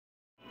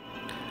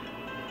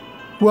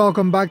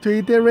Welcome back to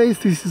Aether Race.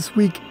 This is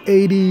week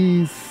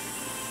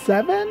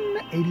 87,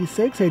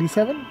 86,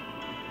 87?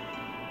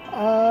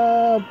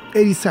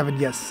 87,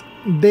 yes.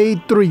 Day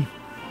 3.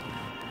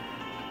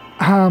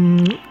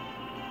 On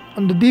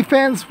the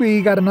defense,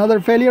 we got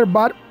another failure,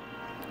 but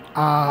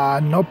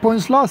no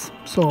points lost,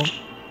 so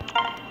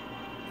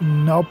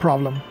no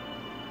problem.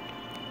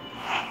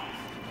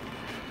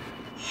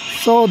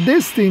 So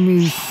this team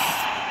is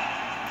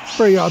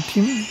pretty odd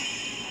team.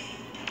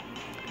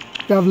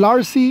 We have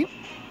Larcy,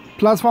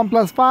 +1,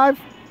 +5,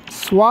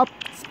 swap,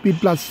 speed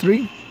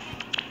 +3.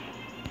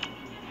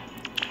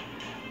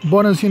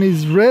 Bonus unit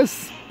is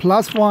wrist,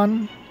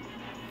 +1.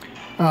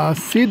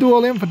 C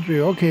dual infantry,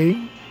 okay.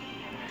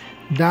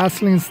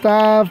 Dazzling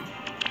staff,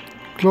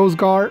 close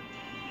guard,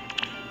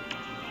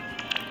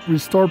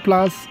 restore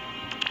plus.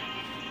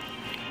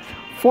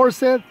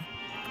 Forsyth,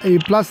 a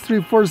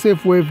 +3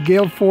 Forsyth with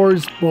Gale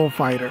Force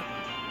Bullfighter.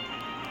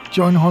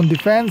 Joint home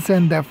defense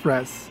and def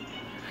res.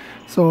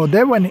 So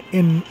they went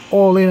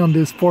all in on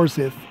this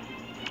Forsyth.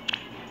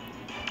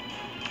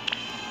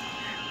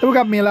 Then we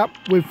got Mila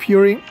with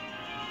Fury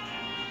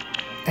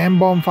and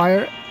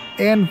Bonfire.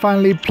 And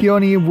finally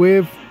Peony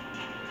with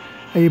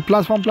a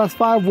 +1,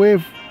 +5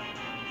 with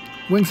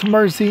Wings of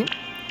Mercy,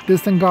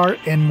 Distant Guard,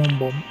 and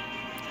Moonboom.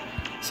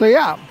 So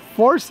yeah,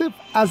 Forsyth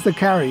as the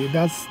carry.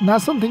 That's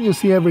not something you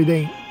see every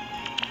day.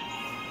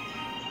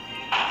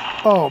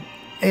 Oh,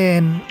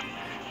 and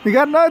we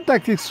got another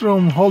tactics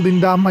room holding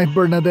down my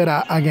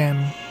Bernadetta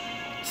again.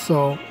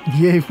 So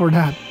yay for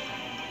that.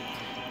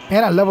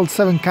 And a level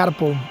 7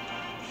 catapult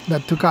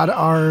that took out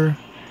our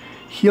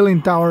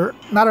healing tower,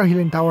 not our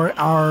healing tower,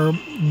 our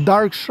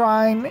Dark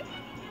Shrine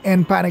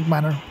and Panic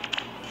Manor.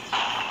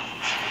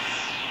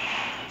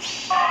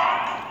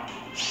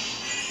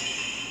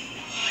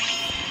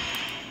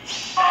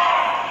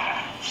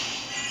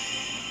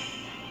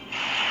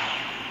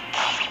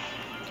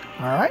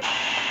 Alright.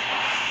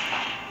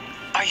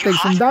 Take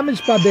some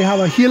damage, but they have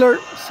a healer,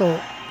 so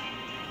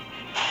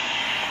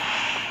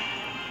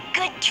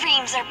good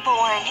dreams are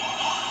born.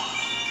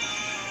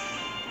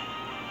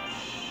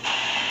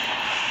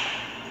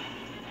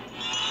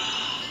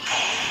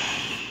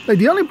 Like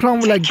the only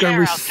problem with like the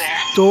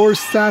restore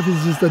staff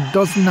is just that it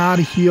does not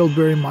heal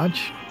very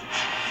much.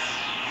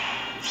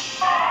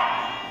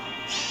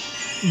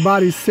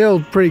 But it's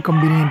still pretty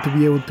convenient to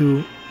be able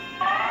to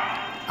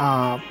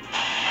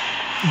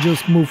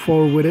just move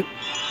forward with it.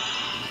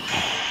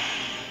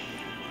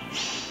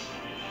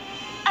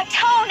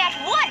 Atone at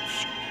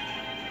once.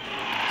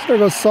 So there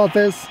goes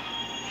Sotes.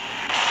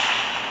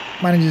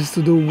 Manages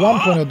to do 1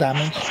 point of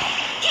damage.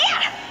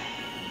 Yeah.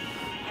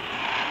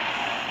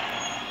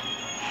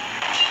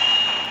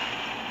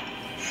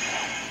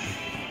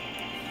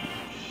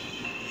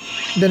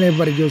 Then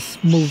everybody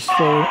just moves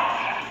forward.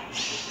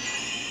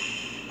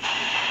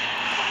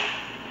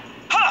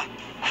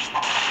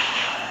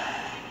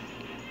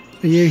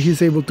 So here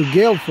he's able to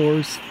Gale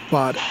Force,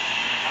 but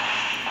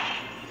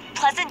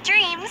Pleasant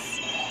dreams.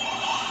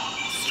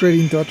 straight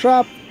into a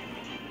trap.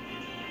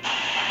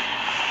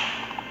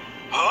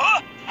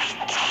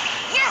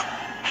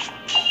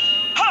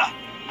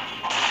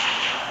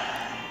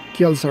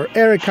 Kills our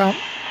Erica.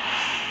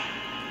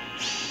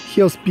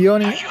 Heals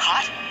Peony. Are you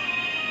hot?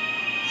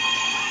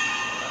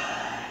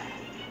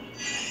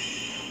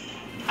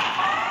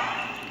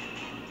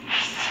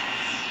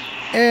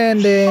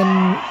 And then,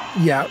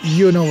 yeah,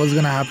 you know what's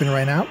gonna happen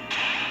right now.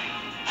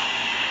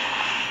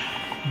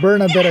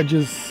 Bernadetta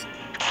just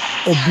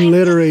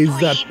obliterates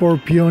that poor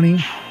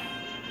Peony.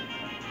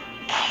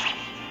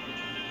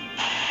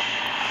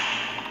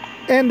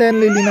 And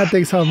then Lilina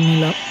takes out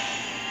Mila.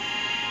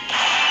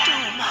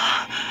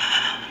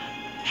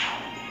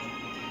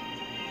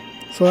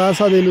 So that's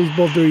how they lose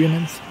both their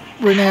units.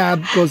 Renee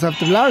goes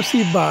after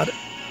Larcy, but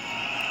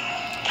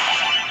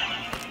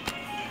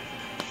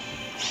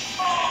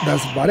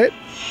that's about it.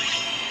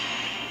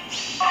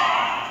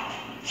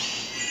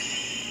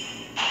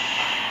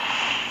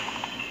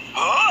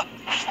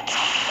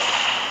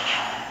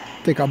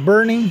 Take a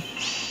Burning.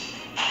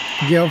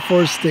 Gale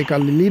Force, take a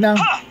Lilina.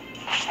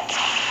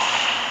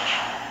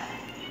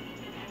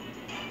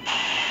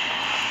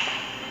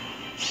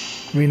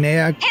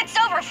 Renea It's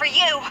over for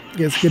you.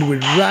 gets hit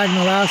with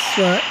Ragnar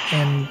Astra,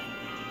 and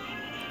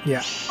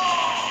yeah.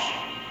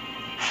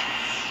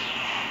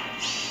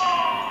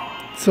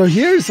 So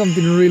here's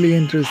something really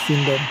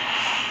interesting though.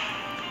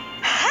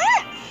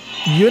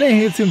 Unit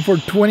hits him for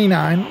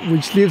 29,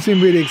 which leaves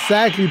him with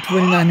exactly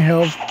 29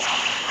 health.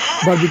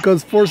 But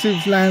because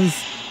Forsyth Lance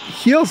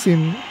heals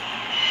him,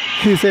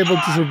 he's able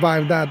to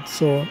survive that.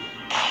 So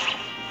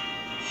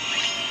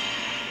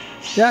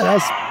yeah,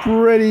 that's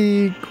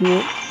pretty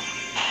cool.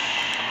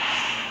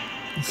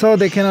 So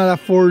they cannot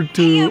afford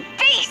to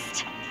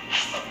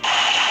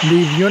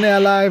leave Yune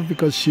alive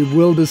because she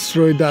will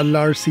destroy that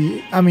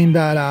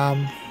that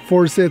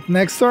Forsyth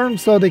next turn,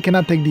 so they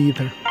cannot take the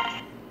Aether.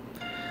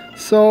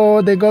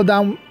 So they go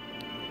down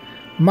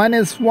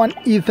 -1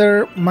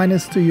 Aether,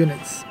 -2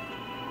 units.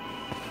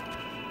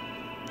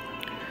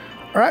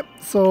 Alright,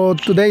 so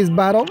today's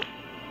battle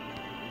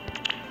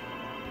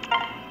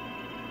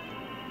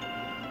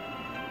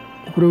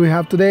Who do we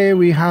have today?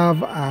 We have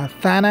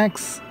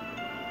Thanax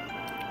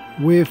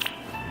with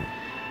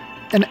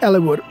an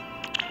Eliwood.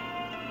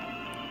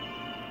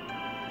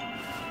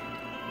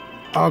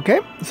 Okay,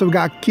 so we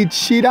got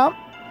Kitshira,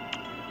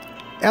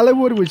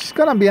 Eliwood, which is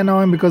gonna be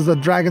annoying because of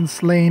the Dragon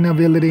Slaying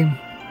ability.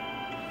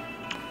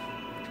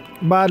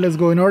 But let's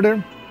go in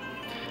order.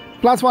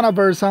 +1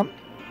 Aversa,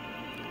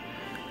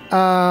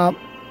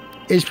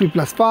 HP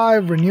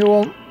 +5,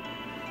 Renewal,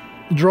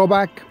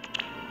 Drawback,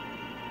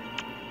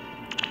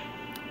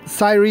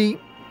 Syri,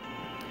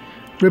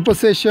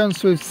 Reposition,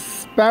 Swift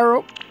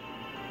Sparrow,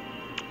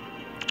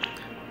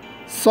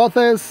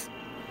 Sothes,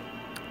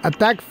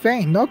 Attack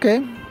Feint,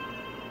 okay,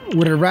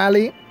 with a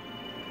Rally,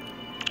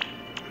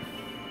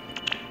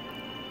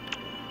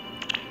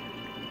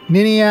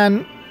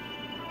 Ninian,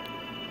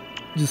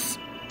 just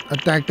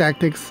Attack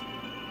Tactics,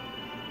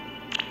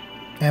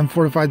 and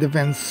Fortified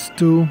Defense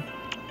 2.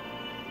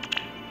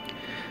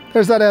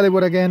 There's that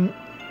Eliwood again,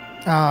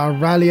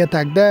 Rally,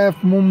 Attack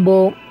Def,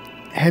 Mumbo,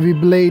 Heavy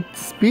Blade,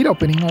 Speed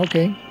Opening,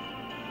 okay,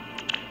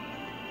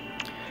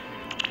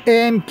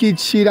 and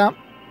Kitshira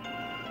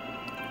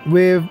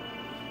with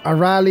a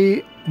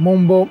Rally,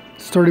 Mumbo,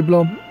 Sturdy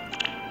Blow.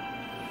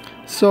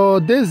 So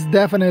this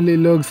definitely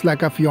looks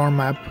like a Fjord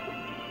map.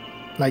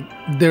 Like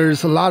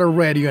there's a lot of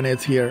red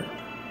units here,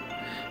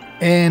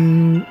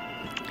 and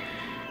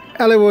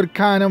Eliwood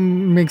kind of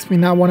makes me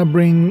not want to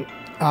bring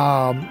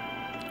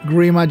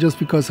Grima just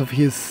because of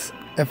his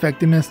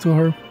effectiveness to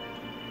her.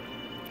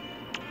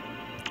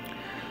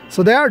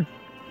 So there,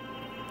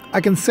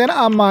 I can send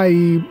out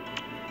my,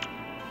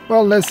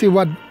 well, let's see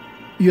what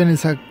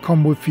units have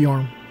come with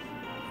Fjord.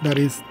 That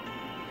is,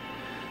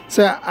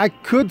 so I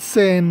could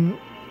send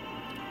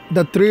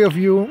the 3 of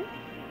you,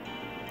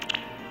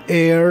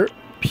 Air,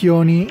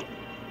 Peony,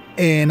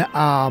 and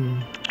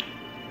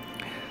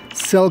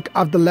Silk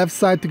off the left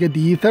side to get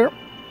the Aether.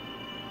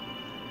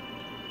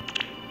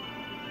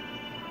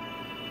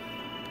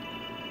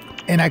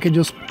 And I can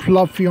just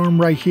plop Fjord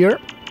right here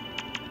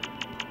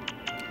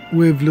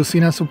with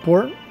Lucina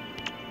support.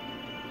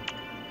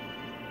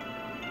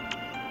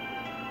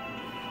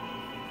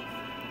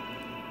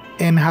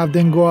 And have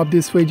them go up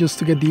this way just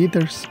to get the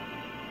Aethers.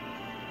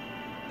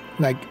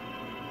 Like,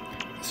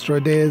 destroy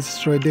this,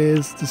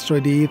 destroy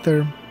the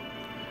Aether.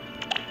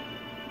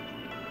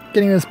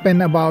 Can even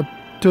spend about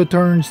 2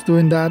 turns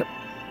doing that.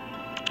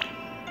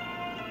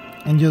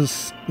 And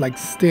just like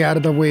stay out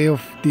of the way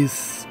of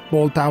this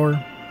Bolt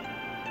Tower.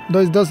 Though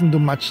it doesn't do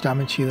much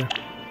damage either.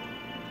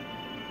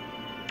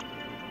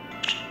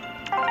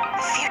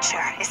 The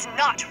future is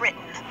not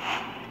written.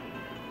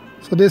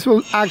 So this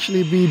will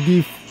actually be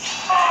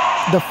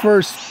the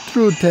first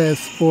true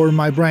test for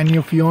my brand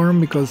new Fjord,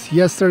 because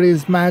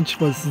yesterday's match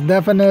was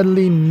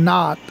definitely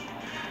not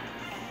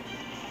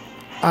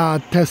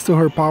a test to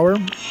her power.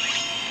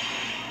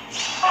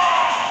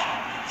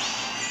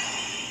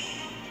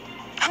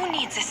 Who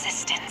needs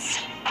assistance?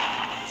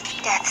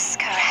 Death's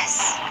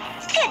caress.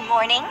 Good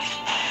morning.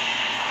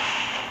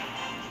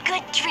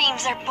 Good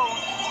dreams are born.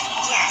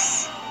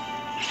 Yes.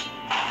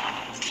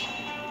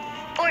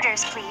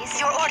 Orders, please.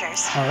 Your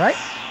orders. All right.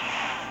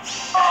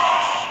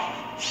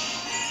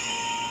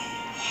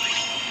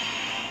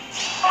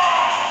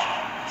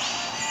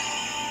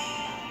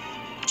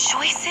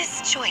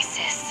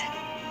 Choices.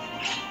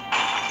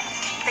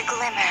 The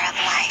glimmer of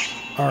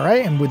life. All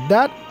right, and with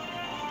that,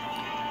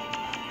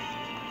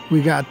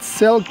 we got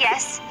Silk.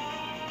 Yes.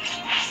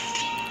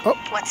 Oh,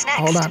 What's next?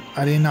 hold on.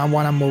 I did not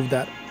want to move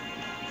that.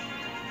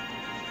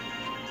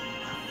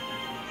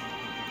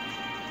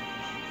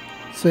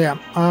 So yeah,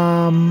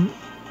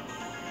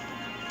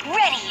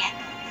 Ready.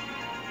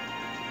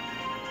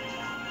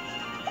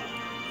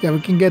 yeah, we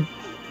can get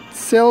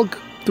Silk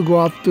to go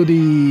up to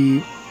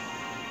the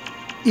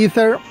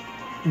Aether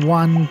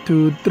 1,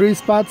 2, 3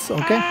 spots.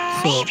 Okay,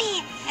 so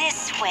Maybe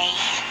this way.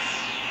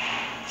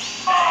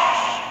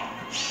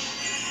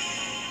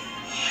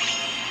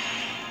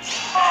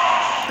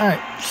 all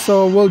right,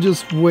 so we'll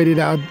just wait it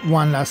out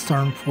one last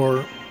turn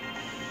for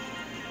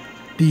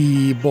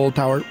the Bolt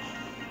Tower.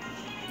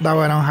 That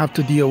way I don't have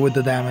to deal with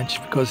the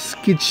damage, because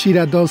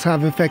Kitshira does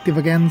have effective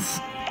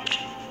against.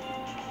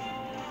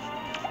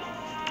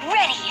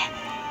 Ready.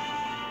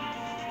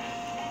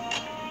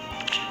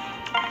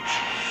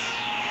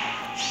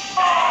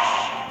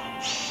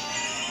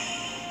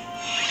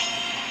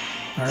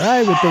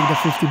 Alright, we take the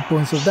 15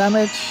 points of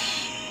damage.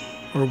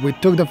 Or we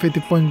took the 50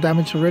 point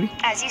damage already.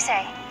 As you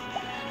say.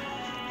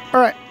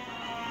 Alright,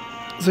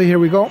 so here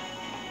we go.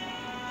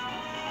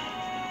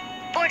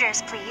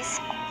 Orders, please.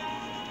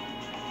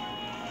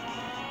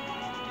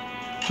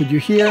 Put you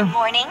here, Good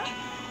morning.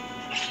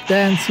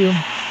 dance you.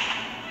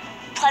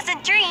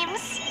 Pleasant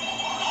dreams.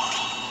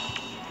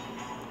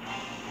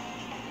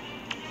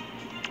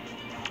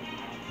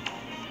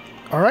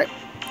 Alright,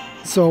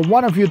 so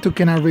one of you two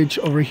cannot reach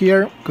over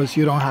here because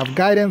you don't have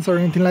guidance or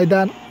anything like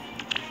that.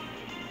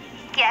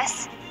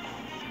 Yes.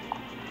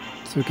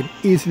 So we can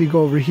easily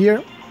go over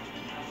here.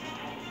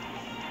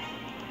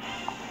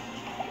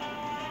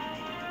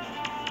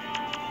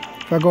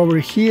 If I go over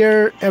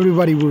here,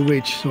 everybody will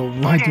reach, so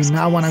I do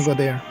not want to go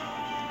there.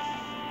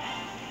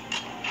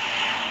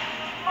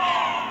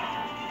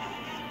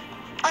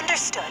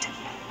 Understood.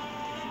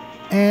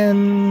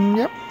 And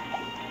yep,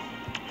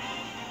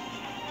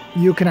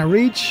 you cannot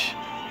reach,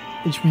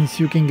 which means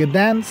you can get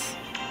dance.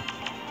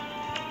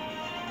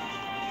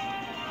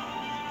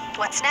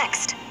 What's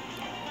next?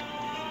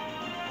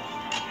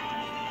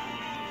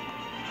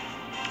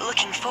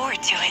 Looking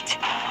forward to it.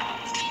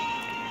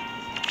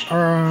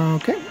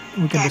 Okay,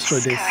 we can destroy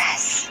this.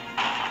 Caress.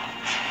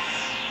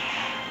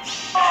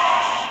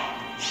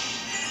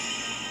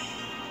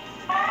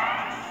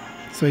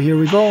 So here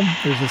we go.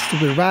 There's the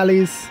stupid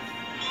rallies.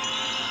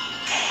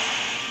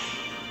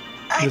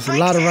 There's a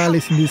lot of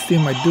rallies in this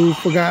team. I do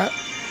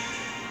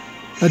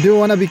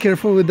want to be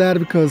careful with that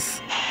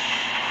because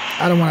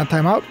I don't want to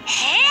time out.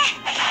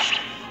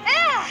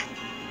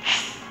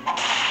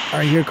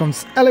 Alright, here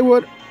comes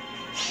Ellwood.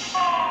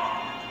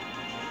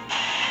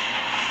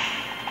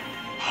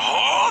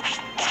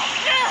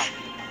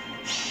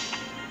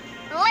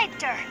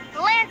 Lecter,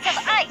 Lance of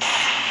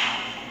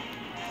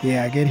Ice.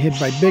 Yeah, I get hit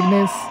by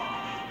bigness.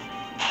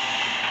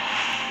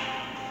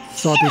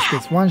 Saltis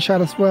gets one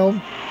shot as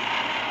well.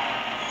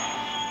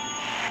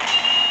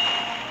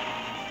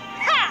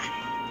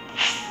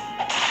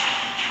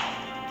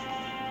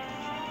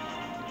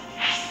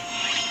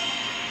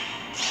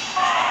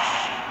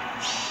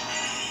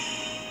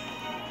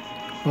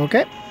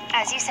 Okay.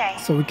 As you say.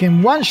 So we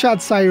can one-shot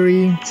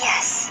Sairi.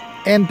 Yes.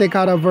 And take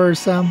out a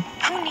Versa.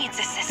 Who needs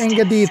assistance? And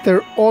get the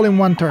Aether all in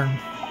one turn.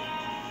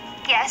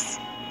 Yes.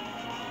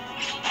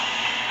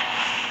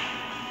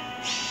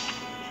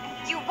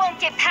 You won't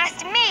get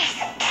past me.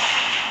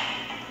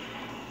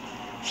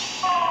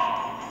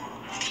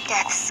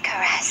 Death's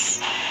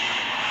caress.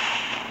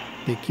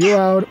 Take you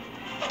out.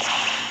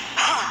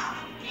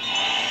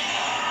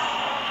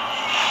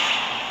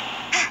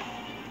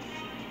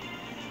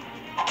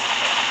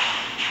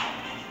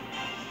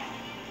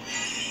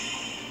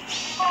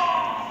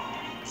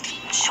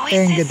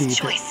 And get the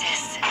Aether.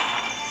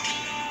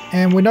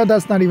 And we know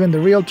that's not even the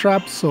real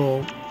trap,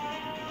 so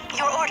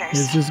your orders.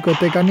 Let's just go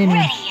take a Nini.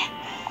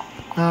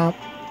 Ready.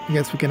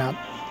 Yes, we cannot.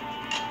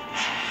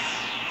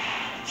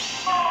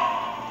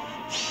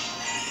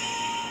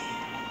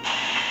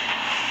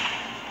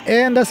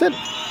 And that's it.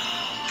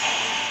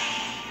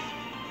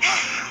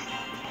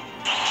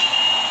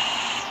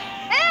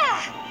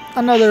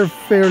 Another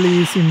fairly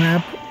easy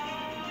map.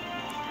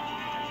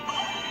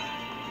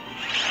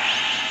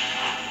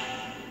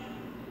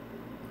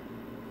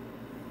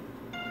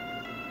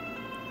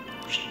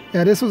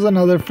 Yeah, this was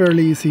another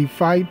fairly easy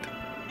fight.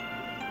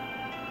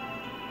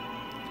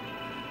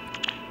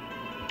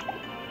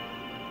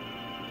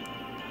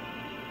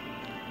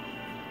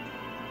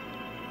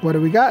 What do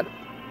we got?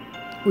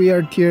 We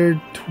are tier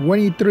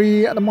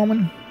 23 at the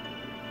moment.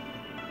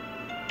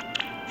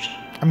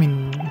 I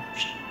mean,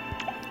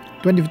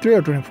 23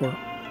 or 24?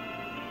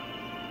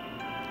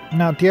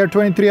 Now, tier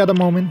 23 at the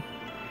moment.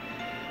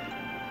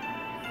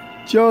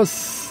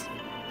 Just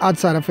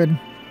outside of it.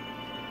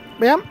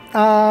 But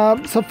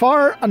yeah, so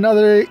far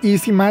another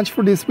easy match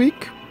for this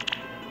week.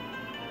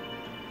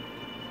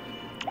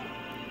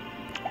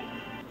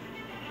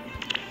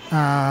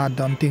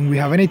 Don't think we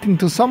have anything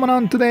to summon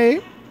on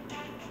today.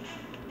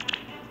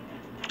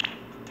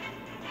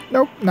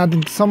 Nope,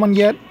 nothing to summon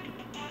yet.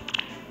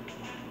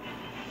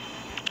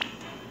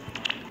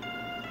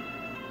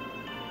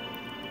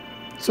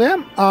 So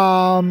yeah,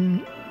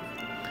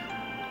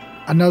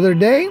 another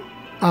day,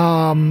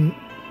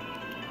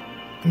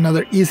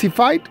 another easy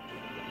fight.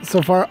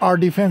 So far our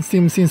defense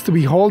team seems to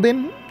be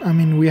holding. I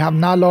mean, we have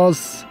not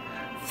lost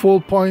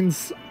full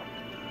points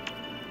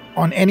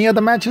on any of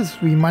the matches.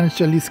 We managed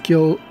to at least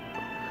kill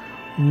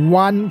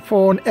one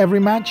for every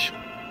match.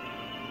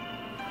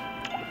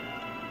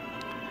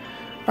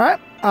 Alright,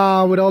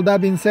 with all that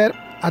being said,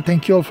 I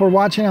thank you all for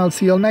watching. I'll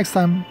see you all next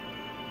time.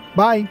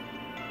 Bye.